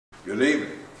Good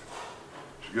evening.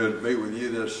 It's good to be with you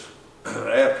this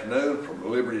afternoon from the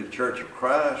Liberty Church of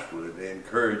Christ. We'd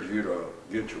encourage you to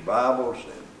get your Bibles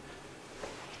and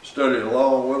study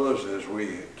along with us as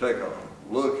we take a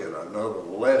look at another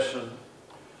lesson.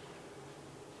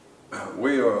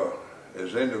 We are,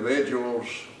 as individuals,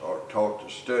 are taught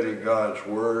to study God's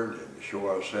Word and to show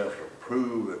ourselves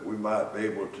approved that we might be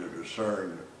able to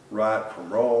discern right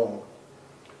from wrong.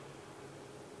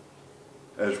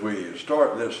 As we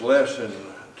start this lesson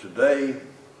today,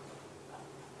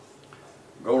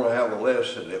 we're going to have a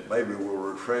lesson that maybe will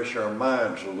refresh our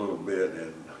minds a little bit,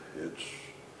 and it's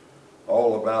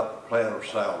all about the plan of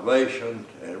salvation,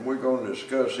 and we're going to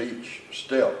discuss each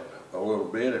step a little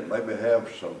bit and maybe have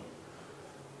some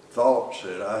thoughts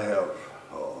that I have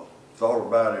thought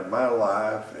about in my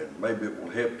life, and maybe it will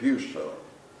help you some.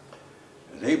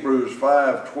 In Hebrews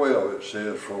 5:12 it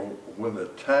says, "For when the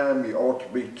time you ought to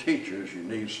be teachers, you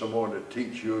need someone to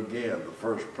teach you again the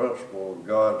first principle of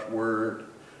God's Word,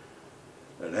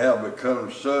 and have become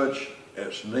such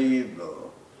as need the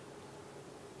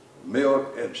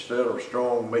milk instead of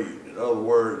strong meat." In other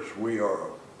words, we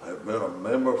have been a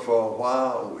member for a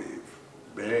while.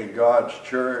 We've been in God's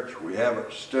church. We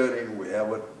haven't studied. We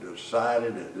haven't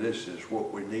decided that this is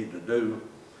what we need to do.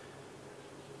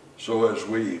 So as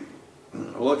we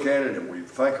look at it and we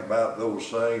think about those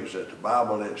things that the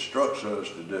Bible instructs us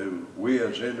to do, we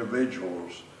as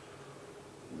individuals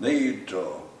need to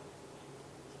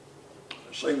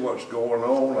see what's going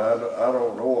on. I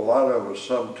don't know, a lot of us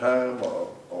sometimes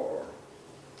or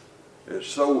it's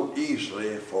so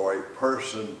easy for a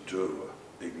person to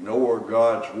ignore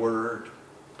God's Word.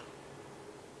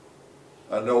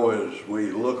 I know as we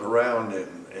look around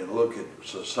and look at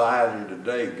society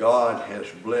today, God has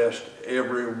blessed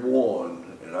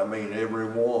everyone, and I mean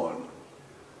everyone,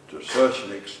 to such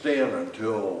an extent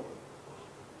until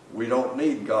we don't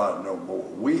need God no more.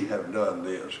 We have done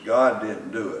this. God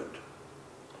didn't do it.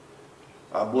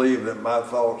 I believe that my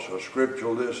thoughts are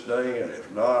scriptural this day, and if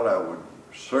not, I would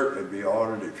certainly be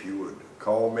honored if you would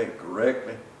call me and correct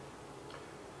me.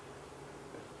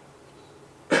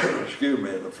 Excuse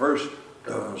me. The first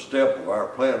step of our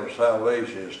plan of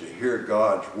salvation is to hear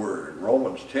God's Word.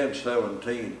 Romans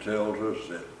 10:17 tells us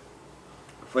that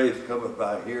faith cometh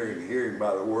by hearing, hearing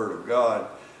by the Word of God.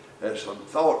 There's some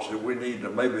thoughts that we need to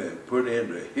maybe put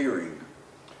into hearing.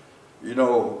 You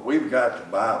know, we've got the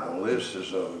Bible. This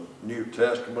is a New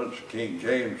Testament, King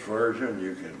James Version.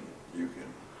 You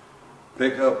can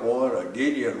pick up one. A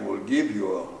Gideon will give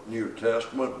you a New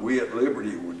Testament. We at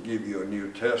Liberty would give you a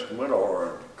New Testament or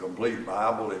a complete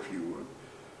Bible if you would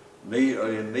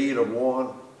in need of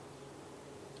one.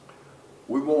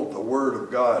 We want the Word of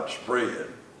God spread.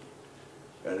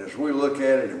 And as we look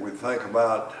at it and we think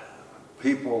about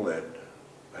people that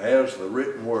has the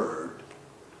written Word,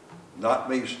 not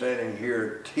me standing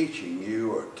here teaching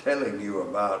you or telling you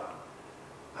about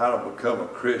how to become a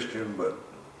Christian, but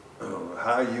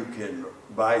how you can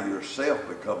by yourself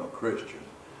become a Christian.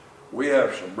 We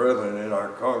have some brethren in our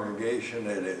congregation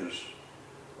that has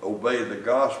obeyed the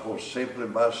gospel simply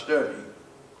by studying.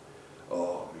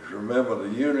 If you remember the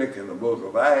eunuch in the book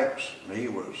of Acts, he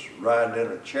was riding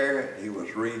in a chariot. He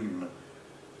was reading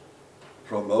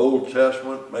from the Old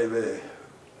Testament, maybe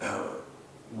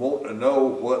wanting to know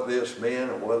what this meant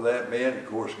or what that meant. Of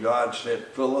course, God sent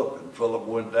Philip, and Philip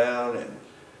went down and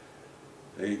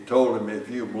he told him, if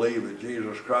you believe that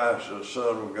Jesus Christ is the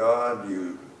Son of God,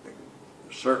 you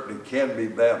certainly can be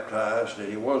baptized, and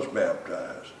he was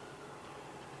baptized.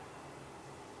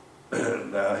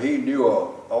 Now, he knew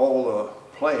all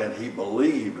the plan he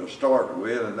believed to start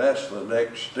with, and that's the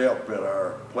next step in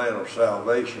our plan of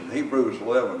salvation. Hebrews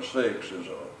 11:6 is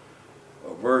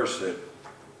a verse that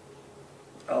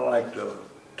I like to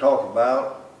talk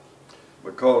about,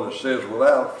 because it says,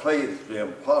 "Without faith it is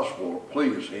impossible to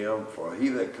please him, for he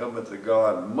that cometh to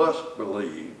God must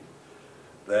believe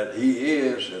that he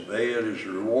is, and that he is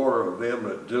the rewarder of them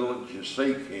that diligently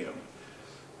seek him."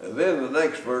 And then the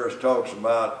next verse talks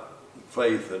about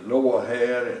faith that Noah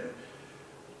had, and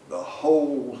the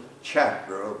whole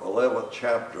chapter of 11th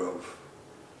chapter of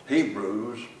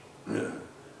Hebrews,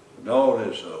 known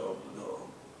as the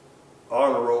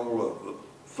honor roll of the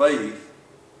faith.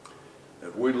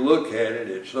 If we look at it,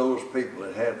 it's those people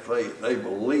that had faith. They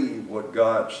believed what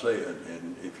God said.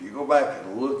 And if you go back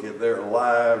and look at their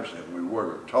lives, and we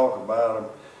were to talk about them,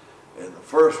 and the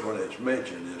first one that's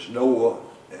mentioned is Noah,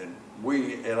 and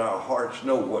we in our hearts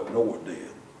know what Noah did.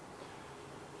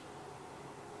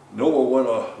 Noah went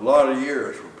a lot of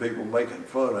years with people making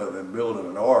fun of him building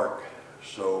an ark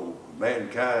so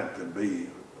mankind could be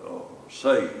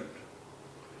saved.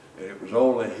 And it was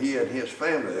only he and his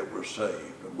family that were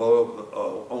saved. The above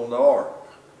on the ark.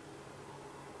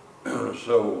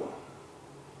 So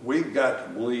we've got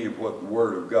to believe what the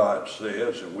Word of God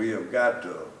says, and we have got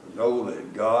to know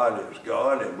that God is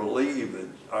God and believe that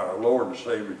our Lord and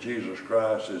Savior Jesus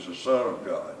Christ is the Son of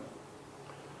God.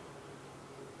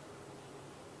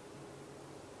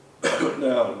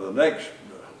 Now, the next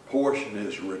portion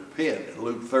is repent.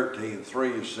 Luke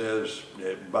 13:3 says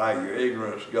that by your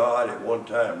ignorance God at one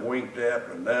time winked at,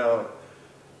 but now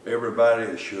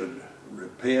everybody should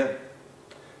repent.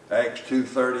 Acts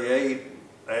 2:38,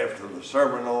 after the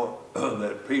sermon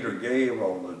that Peter gave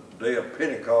on the day of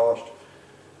Pentecost,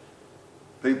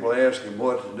 people asked him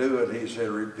what to do, and he said,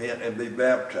 repent and be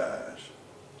baptized.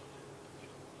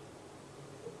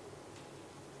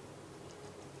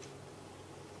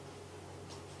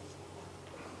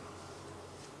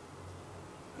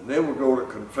 And then we go to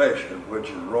confession, which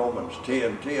is Romans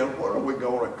 10:10. What are we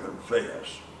going to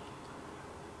confess?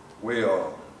 We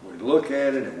look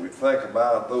at it and we think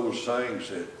about those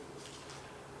things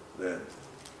that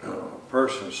a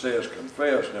person says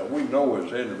confess. Now we know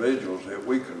as individuals that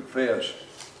we confess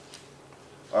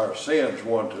our sins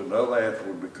one to another.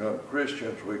 After we become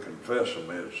Christians, we confess them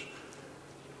as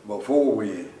before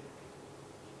we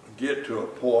get to a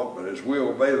point, but as we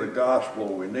obey the gospel,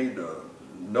 we need to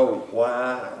know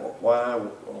why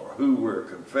or who we're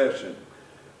confessing.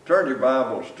 Turn your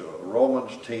Bibles to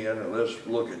Romans 10, and let's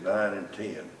look at 9 and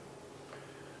 10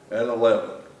 and 11.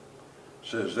 It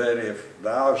says that if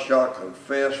thou shalt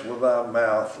confess with thy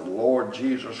mouth the Lord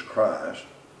Jesus Christ,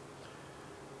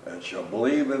 and shalt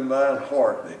believe in thine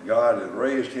heart that God hath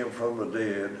raised him from the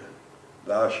dead,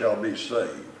 thou shalt be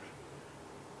saved.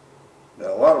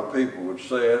 Now, a lot of people would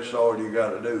say that's all you got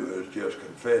to do is just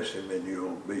confess him and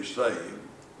you'll be saved.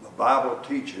 The Bible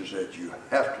teaches that you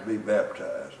have to be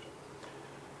baptized.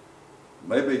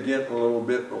 Maybe getting a little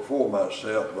bit before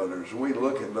myself, but as we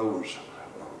look at those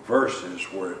verses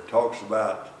where it talks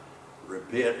about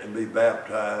repent and be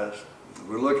baptized,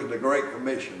 we look at the Great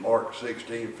Commission, Mark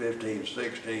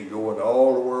 16:15-16, go into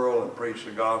all the world and preach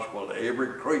the gospel to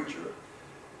every creature.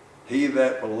 He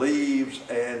that believes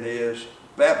and is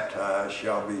baptized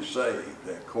shall be saved.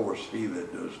 And of course, he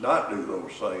that does not do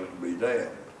those things will be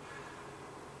damned.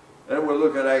 And we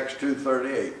look at Acts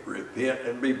 2:38, repent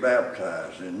and be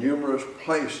baptized. In numerous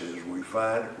places we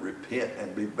find repent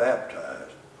and be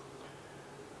baptized.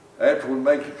 After we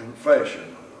make a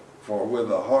confession, for with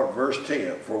the heart, verse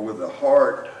 10, for with the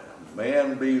heart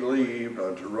man believed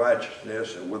unto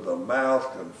righteousness, and with the mouth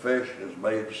confession is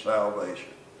made to salvation.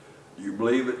 Do you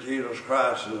believe that Jesus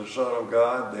Christ is the Son of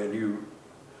God? Then you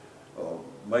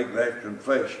make that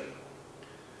confession.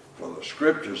 For the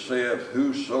Scripture saith,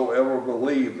 whosoever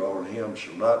believed on him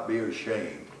shall not be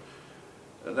ashamed.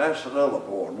 And that's another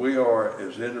point. We are,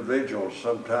 as individuals,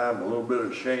 sometimes a little bit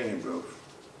ashamed of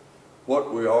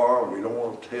what we are. We don't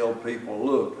want to tell people,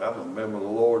 look, I'm a member of the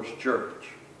Lord's church.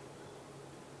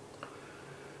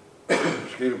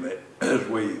 Excuse me. As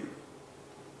we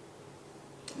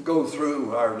go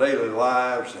through our daily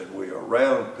lives and we are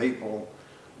around people,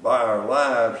 by our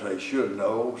lives they should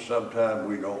know. Sometimes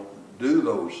we don't do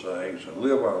those things and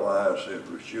live our lives as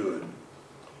we should.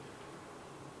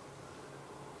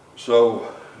 So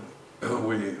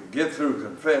we get through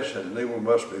confession and then we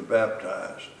must be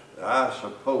baptized. I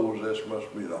suppose this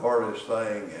must be the hardest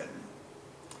thing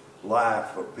in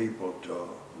life for people to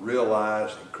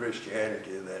realize in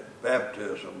Christianity, that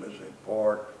baptism is a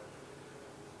part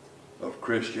of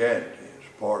Christianity.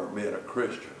 It's part of being a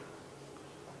Christian.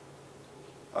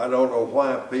 I don't know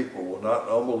why people will not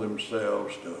humble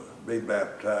themselves to be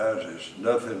baptized. It's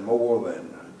nothing more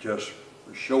than just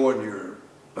showing your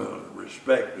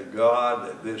respect to God,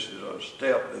 that this is a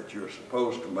step that you're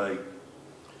supposed to make.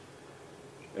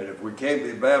 And if we can't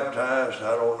be baptized,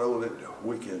 I don't know that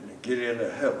we can get into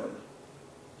heaven.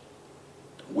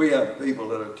 We have people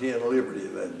that attend Liberty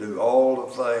that do all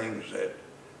the things that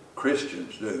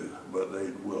Christians do, but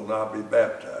they will not be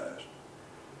baptized.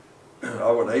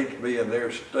 I would hate to be in their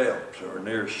steps or in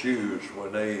their shoes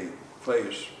when they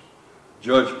face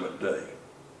Judgment Day.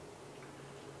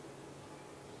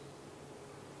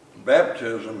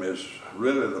 Baptism is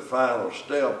really the final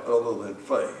step other than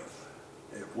faith.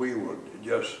 If we would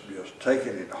just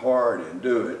taking it hard and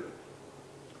do it,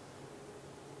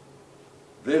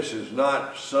 this is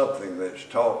not something that's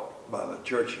taught by the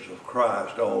churches of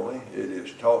Christ only. It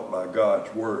is taught by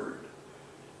God's Word.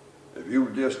 If you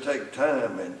would just take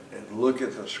time and look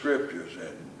at the Scriptures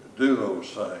and do those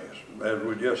things, as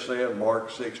we just said, Mark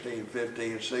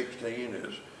 16:15-16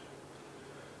 is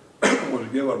was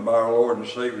given by our Lord and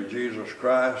Savior Jesus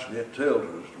Christ, and it tells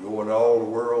us to go into all the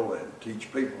world and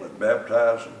teach people and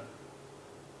baptize them.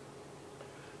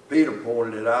 Peter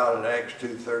pointed it out in Acts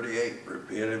 2:38,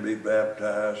 repent and be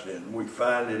baptized, and we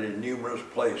find it in numerous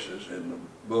places in the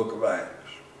book of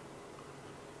Acts.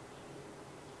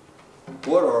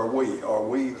 What are we? Are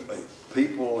we a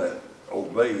people that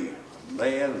obey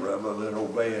man rather than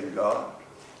obeying God?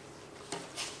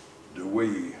 Do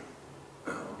we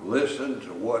listen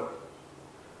to what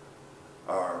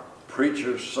our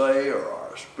preachers say, or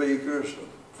our speakers, the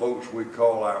folks we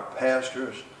call our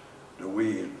pastors? Do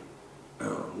we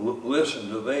listen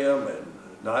to them and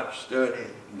not study,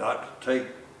 not take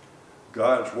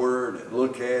God's word and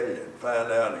look at it and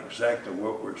find out exactly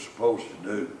what we're supposed to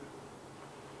do?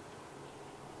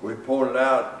 We pointed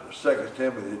out 2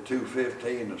 Timothy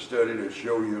 2:15, to study to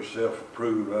show yourself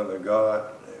approved unto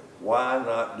God. Why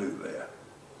not do that?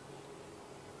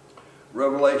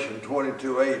 Revelation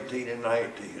 22:18 and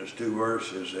 19 is two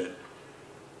verses that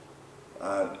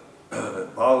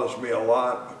it bothers me a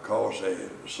lot because they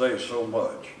say so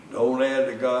much. Don't add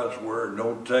to God's word,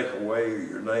 don't take away, or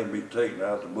your name be taken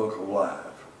out of the book of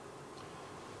life.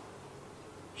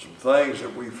 Some things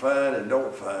that we find and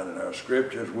don't find in our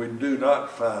scriptures: we do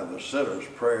not find the sinner's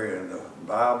prayer in the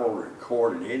Bible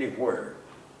recorded anywhere.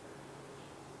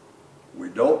 We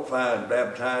don't find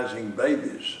baptizing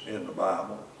babies in the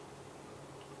Bible.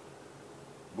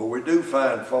 But we do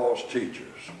find false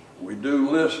teachers. We do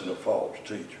listen to false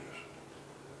teachers.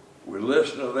 We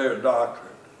listen to their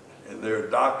doctrine, and their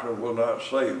doctrine will not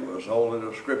save us, only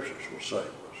the scriptures will save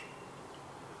us.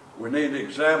 We need to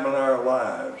examine our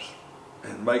lives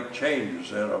and make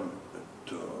changes in them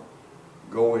to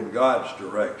go in God's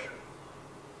direction.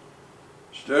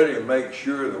 Study and make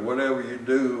sure that whatever you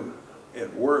do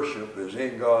in worship is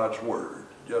in God's word.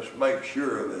 Just make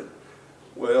sure that,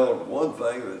 well, one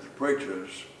thing that the preacher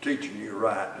is teaching you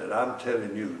right, that I'm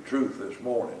telling you the truth this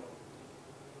morning.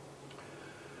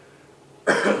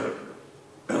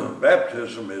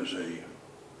 Baptism is an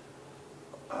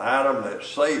item that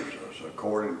saves us,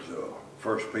 according to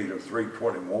 1 Peter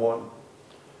 3:21.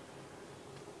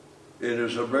 It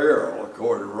is a burial,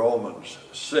 according to Romans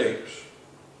 6.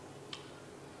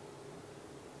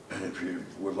 And if you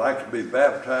would like to be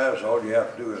baptized, all you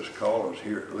have to do is call us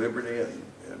here at Liberty,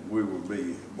 and we will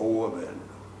be more than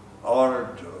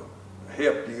honored to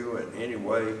help you in any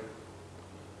way.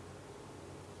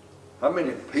 How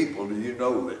many people do you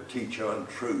know that teach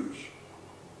untruths?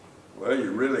 Well,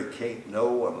 you really can't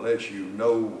know unless you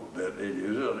know that it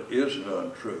is an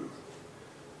untruth.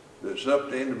 It's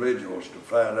up to individuals to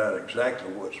find out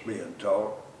exactly what's being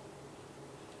taught.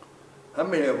 How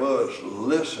many of us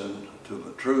listen to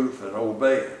the truth and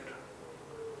obey it?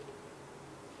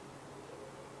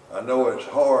 I know it's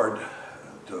hard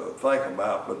to think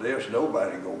about, but there's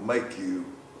nobody going to make you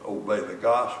obey the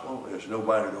gospel. There's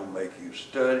nobody going to make you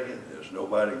study. There's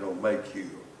nobody going to make you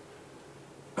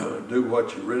do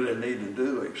what you really need to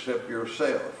do except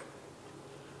yourself.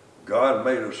 God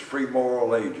made us free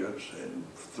moral agents, and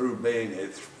through being a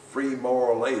free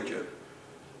moral agent,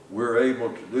 we're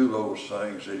able to do those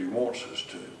things that He wants us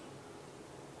to.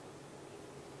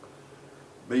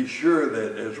 Be sure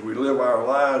that as we live our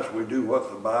lives, we do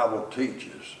what the Bible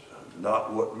teaches,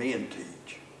 not what men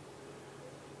teach.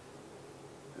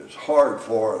 It's hard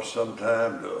for us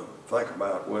sometimes to think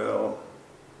about, well,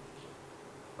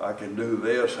 I can do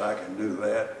this, I can do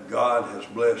that. God has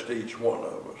blessed each one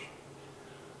of us.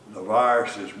 The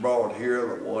virus is brought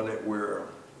here, the one that we're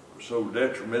so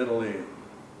detrimentally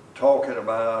talking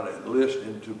about and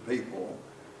listening to people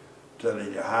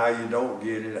telling you how you don't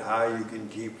get it, how you can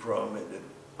keep from it,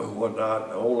 and whatnot.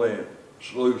 The only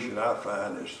solution I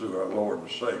find is through our Lord and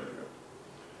Savior.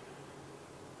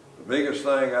 The biggest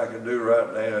thing I can do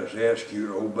right now is ask you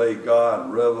to obey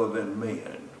God rather than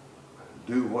men.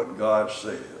 Do what God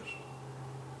says.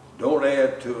 Don't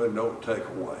add to it, don't take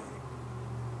away.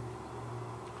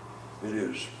 It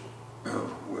is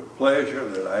with pleasure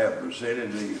that I have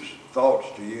presented these thoughts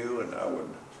to you, and I would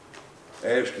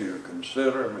ask you to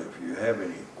consider them. If you have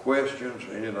any questions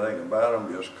or anything about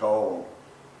them, just call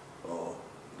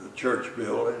the church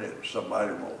building, and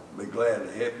somebody will be glad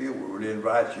to help you. We would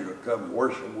invite you to come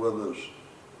worship with us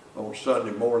on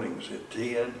Sunday mornings at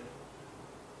 10.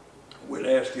 We'd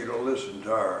ask you to listen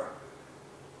to our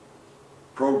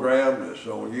program that's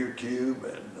on YouTube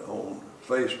and on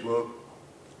Facebook.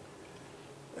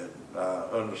 And I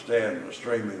understand the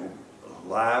streaming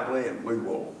lively, and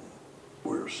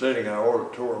we're setting our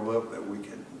auditorium up that we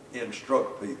can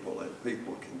instruct people and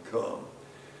people can come.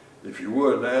 If you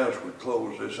would now, as we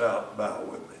close this out, bow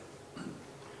with me.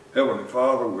 Heavenly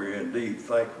Father, we're indeed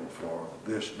thankful for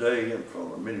this day and for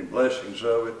the many blessings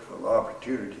of it, for the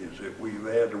opportunities that we've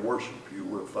had to worship you.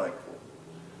 We're thankful.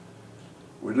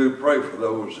 We do pray for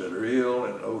those that are ill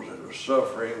and those that are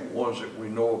suffering, ones that we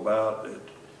know about that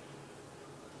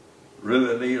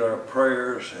really need our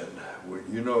prayers, and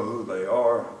you know who they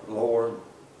are, Lord.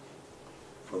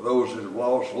 For those that have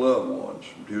lost loved ones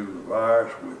due to the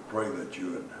virus, we pray that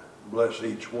you would bless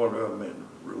each one of them and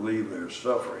relieve their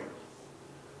suffering.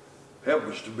 Help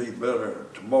us to be better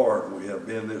tomorrow than we have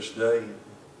been this day.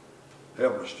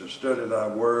 Help us to study thy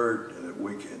word and that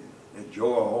we can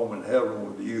enjoy a home in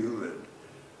heaven with you, that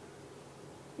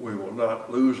we will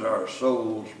not lose our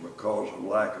souls because of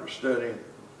lack of study.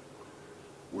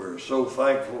 We're so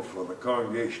thankful for the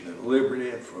congregation at Liberty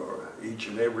and for each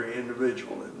and every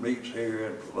individual that meets here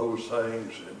and for those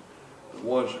things and the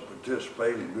ones that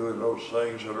participate in doing those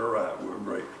things that are right. We're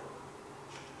grateful.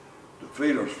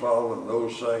 Defeat us, Father, in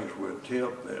those things we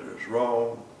attempt that is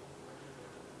wrong.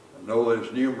 I know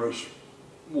there's numerous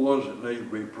ones that need to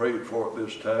be prayed for at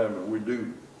this time, and we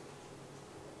do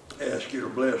ask you to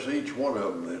bless each one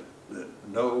of them that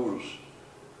knows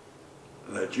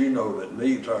that you know that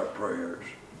needs our prayers.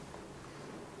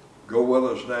 Go with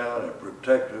us now and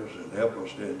protect us and help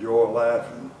us to enjoy life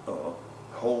and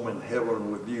home in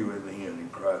heaven with you in the end. In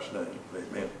Christ's name,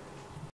 amen.